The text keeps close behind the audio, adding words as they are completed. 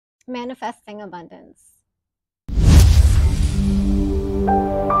Manifesting abundance.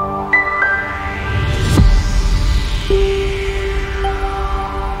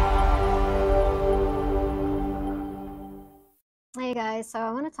 Hey guys, so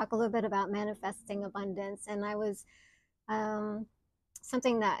I want to talk a little bit about manifesting abundance, and I was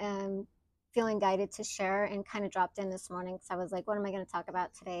something that I'm feeling guided to share and kind of dropped in this morning because I was like, what am I going to talk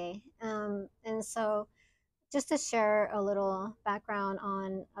about today? And so just to share a little background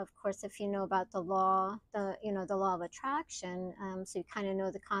on, of course, if you know about the law, the law of attraction, so you kind of know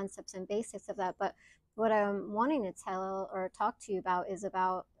the concepts and basics of that. But what I'm wanting to tell or talk to you about is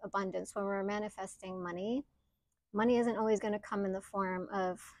about abundance. When we're manifesting money, money isn't always going to come in the form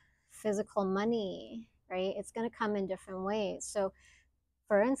of physical money, right? It's going to come in different ways. So,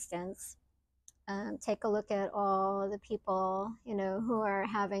 for instance, take a look at all the people, who are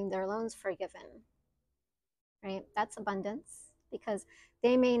having their loans forgiven, right? That's abundance because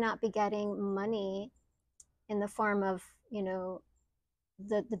they may not be getting money in the form of,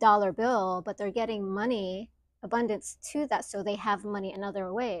 the dollar bill, but they're getting money abundance to that, so they have money in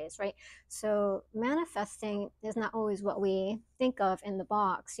other ways, right? So manifesting is not always what we think of in the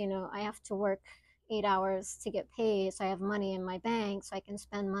box. I have to work 8 hours to get paid, so I have money in my bank so I can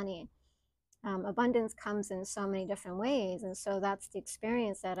spend money. Abundance comes in so many different ways, and so that's the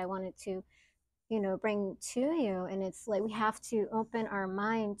experience that I wanted to bring to you. And it's like we have to open our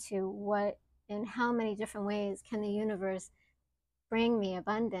mind to what and how many different ways can the universe bring me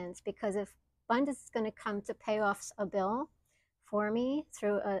abundance, because if abundance is going to come to pay off a bill for me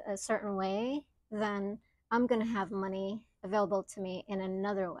through a certain way, then I'm going to have money available to me in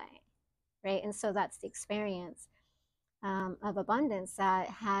another way, right? And so that's the experience of abundance that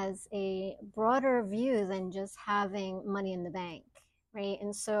has a broader view than just having money in the bank, right?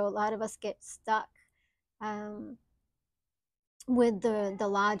 And so a lot of us get stuck with the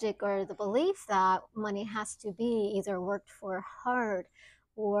logic or the belief that money has to be either worked for hard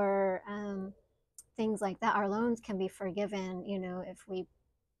or things like that. Our loans can be forgiven, if we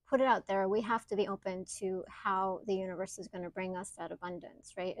put it out there. We have to be open to how the universe is going to bring us that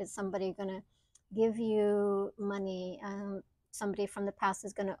abundance, right? Is somebody going to give you money? Somebody from the past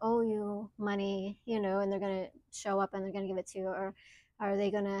is going to owe you money, and they're going to show up and they're going to give it to you? Or are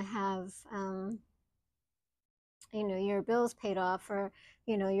they going to have your bills paid off, or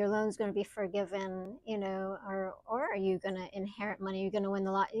your loan's going to be forgiven, or are you going to inherit money? You're going to win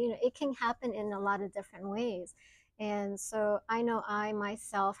the lot. It can happen in a lot of different ways. And so I know I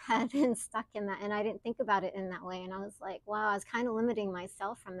myself had been stuck in that, and I didn't think about it in that way. And I was like, wow, I was kind of limiting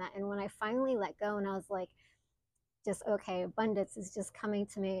myself from that. And when I finally let go, and I was like, just, okay, abundance is just coming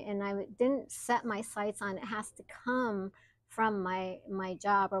to me, and I didn't set my sights on it has to come from my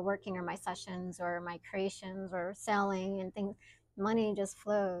job or working or my sessions or my creations or selling and things. Money just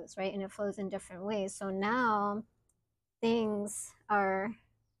flows, right? And it flows in different ways. So now things are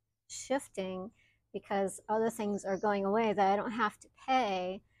shifting because other things are going away that I don't have to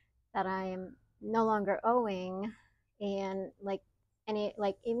pay, that I am no longer owing. And like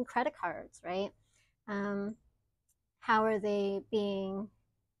even credit cards, right? How are they being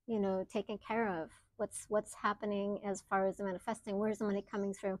taken care of? What's happening as far as the manifesting? Where's the money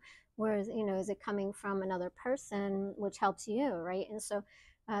coming through? Where's is it coming from another person, which helps you, right? And so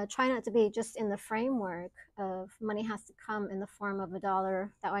try not to be just in the framework of money has to come in the form of a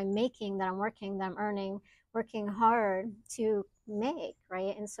dollar that I'm making, that I'm working, that I'm earning, working hard to make,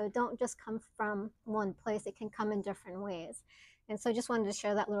 right? And so don't just come from one place. It can come in different ways. And so I just wanted to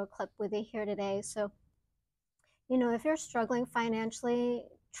share that little clip with you here today. So if you're struggling financially,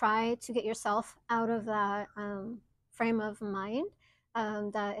 try to get yourself out of that frame of mind,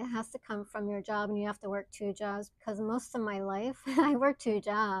 that it has to come from your job and you have to work 2 jobs. Because most of my life, I worked 2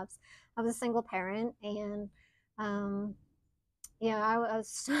 jobs. I was a single parent, and yeah, I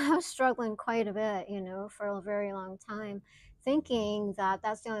was, I was struggling quite a bit, for a very long time, thinking that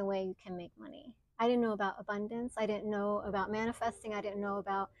that's the only way you can make money. I didn't know about abundance. I didn't know about manifesting. I didn't know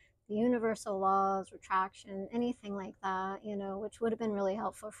about the universal laws, retraction, anything like that, which would have been really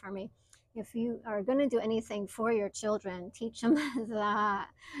helpful for me. If you are going to do anything for your children, teach them that,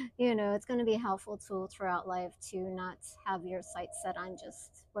 it's going to be a helpful tool throughout life to not have your sights set on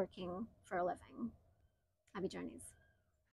just working for a living. Happy journeys.